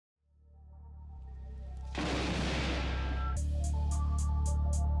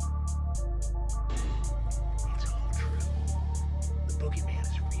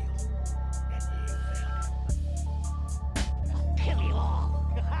boogeyman's real, and you found him. I'll kill you all.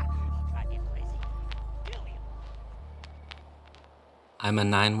 I'll drive you crazy. Kill you. I'm a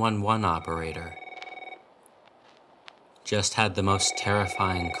 911 operator. Just had the most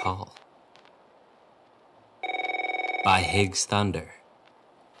terrifying call. By HiggsThunder.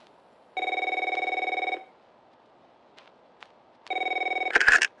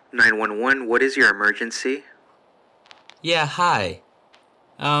 "911, what is your emergency?" Yeah, hi.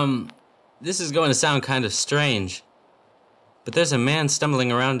 This is going to sound kind of strange, but there's a man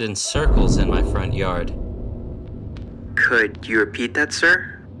stumbling around in circles in my front yard. Could you repeat that,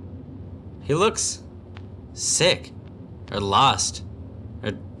 sir? He looks sick, or lost,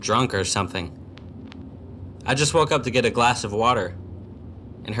 or drunk or something. I just woke up to get a glass of water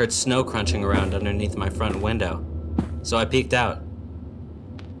and heard snow crunching around underneath my front window, so I peeked out.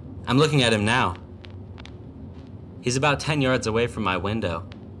 I'm looking at him now. He's about 10 yards away from my window.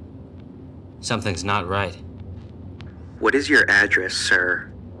 Something's not right. What is your address,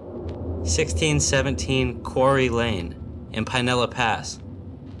 sir? 1617 Quarry Lane in Pinella Pass.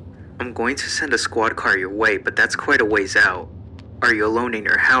 I'm going to send a squad car your way, but that's quite a ways out. Are you alone in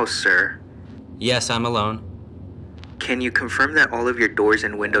your house, sir? Yes, I'm alone. Can you confirm that all of your doors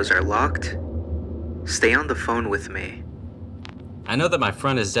and windows are locked? Stay on the phone with me. I know that my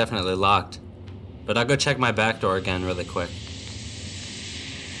front is definitely locked, but I'll go check my back door again really quick.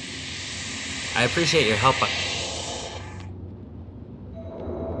 I appreciate your help.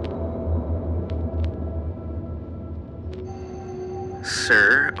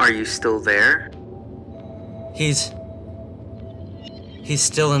 Sir, are you still there? He's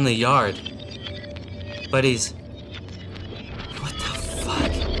still in the yard, but what the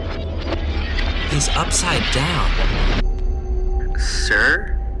fuck? He's upside down.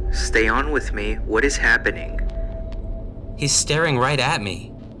 Sir, stay on with me. What is happening? He's staring right at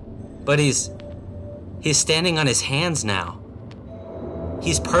me, but he's standing on his hands now.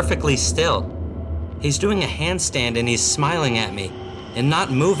 He's perfectly still. He's doing a handstand and he's smiling at me and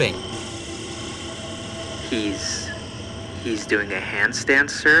not moving. He's doing a handstand,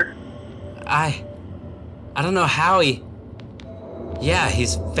 sir? I don't know how Yeah,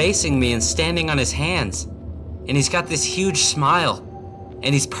 he's facing me and standing on his hands. And he's got this huge smile.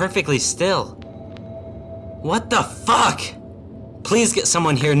 And he's perfectly still. What the fuck? Please get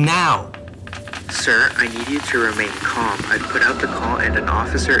someone here now. Sir, I need you to remain calm. I've put out the call and an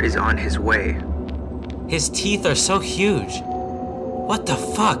officer is on his way. His teeth are so huge. What the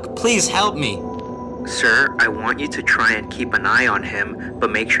fuck? Please help me. Sir, I want you to try and keep an eye on him,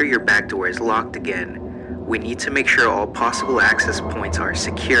 but make sure your back door is locked again. We need to make sure all possible access points are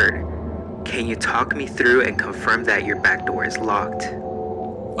secured. Can you talk me through and confirm that your back door is locked?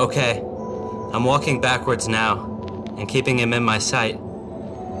 Okay. I'm walking backwards now and keeping him in my sight.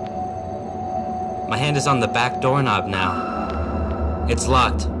 My hand is on the back doorknob now. It's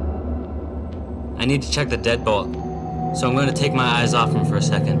locked. I need to check the deadbolt, so I'm going to take my eyes off him for a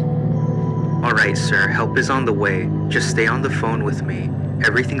second. Alright, sir. Help is on the way. Just stay on the phone with me.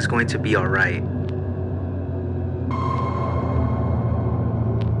 Everything's going to be alright.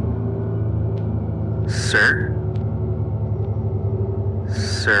 Sir?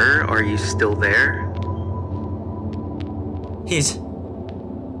 Sir, are you still there? His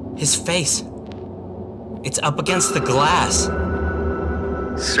face. It's up against the glass.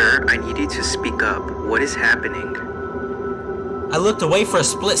 Sir, I need you to speak up. What is happening? I looked away for a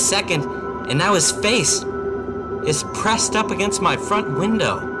split second, and now his face is pressed up against my front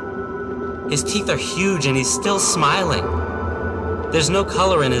window. His teeth are huge and he's still smiling. There's no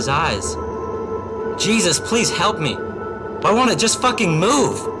color in his eyes. Jesus, please help me. Why won't it just fucking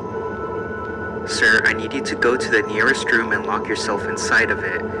move? Sir, I need you to go to the nearest room and lock yourself inside of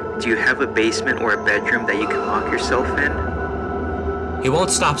it. Do you have a basement or a bedroom that you can lock yourself in? He won't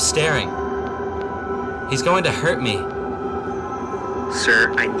stop staring. He's going to hurt me.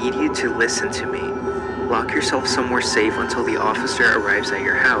 Sir, I need you to listen to me. Lock yourself somewhere safe until the officer arrives at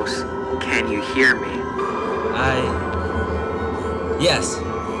your house. Can you hear me?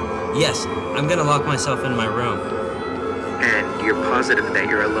 Yes, I'm gonna lock myself in my room. And you're positive that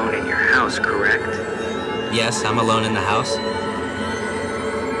you're alone in your house, correct? Yes, I'm alone in the house.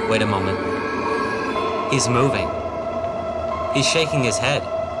 Wait a moment. He's moving. He's shaking his head.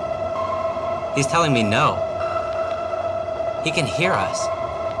 He's telling me no. He can hear us.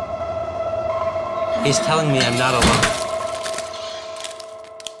 He's telling me I'm not alone.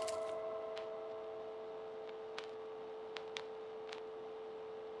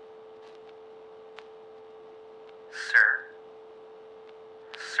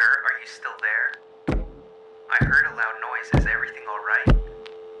 Sir, are you still there? I heard a loud noise. Is everything all right?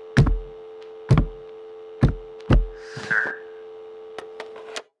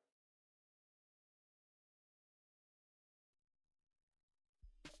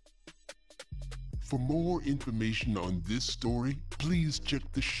 For more information on this story, please check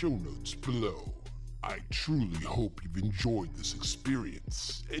the show notes below. I truly hope you've enjoyed this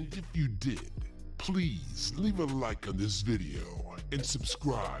experience, and if you did, please leave a like on this video and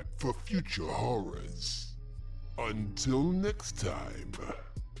subscribe for future horrors. Until next time.